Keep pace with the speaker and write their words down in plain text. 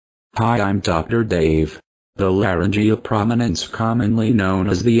Hi, I'm Dr. Dave. The laryngeal prominence, commonly known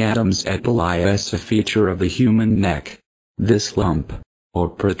as the Adam's apple, is a feature of the human neck. This lump, or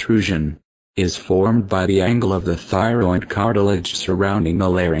protrusion, is formed by the angle of the thyroid cartilage surrounding the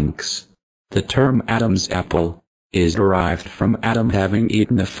larynx. The term Adam's apple is derived from Adam having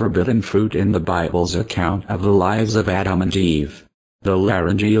eaten the forbidden fruit in the Bible's account of the lives of Adam and Eve. The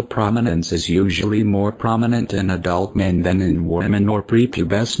laryngeal prominence is usually more prominent in adult men than in women or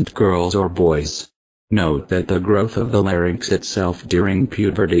prepubescent girls or boys. Note that the growth of the larynx itself during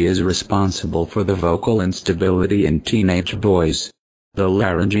puberty is responsible for the vocal instability in teenage boys. The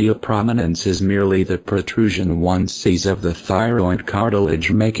laryngeal prominence is merely the protrusion one sees of the thyroid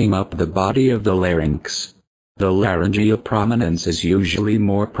cartilage making up the body of the larynx. The laryngeal prominence is usually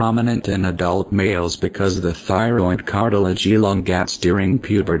more prominent in adult males because the thyroid cartilage elongates during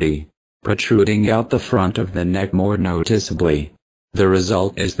puberty, protruding out the front of the neck more noticeably. The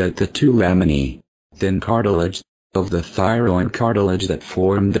result is that the two laminae, thin cartilage, of the thyroid cartilage that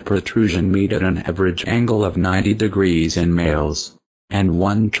form the protrusion meet at an average angle of 90 degrees in males, and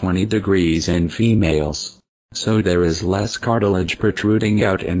 120 degrees in females. So there is less cartilage protruding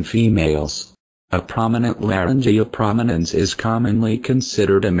out in females. A prominent laryngeal prominence is commonly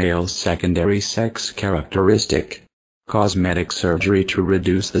considered a male's secondary sex characteristic. Cosmetic surgery to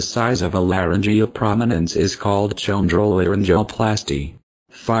reduce the size of a laryngeal prominence is called chondrolaryngoplasty,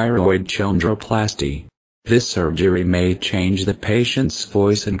 thyroid chondroplasty. This surgery may change the patient's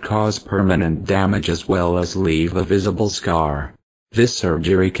voice and cause permanent damage as well as leave a visible scar. This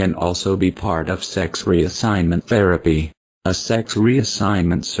surgery can also be part of sex reassignment therapy, a sex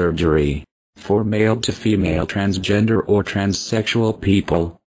reassignment surgery for male to female transgender or transsexual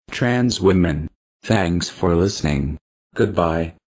people, trans women. Thanks for listening. Goodbye.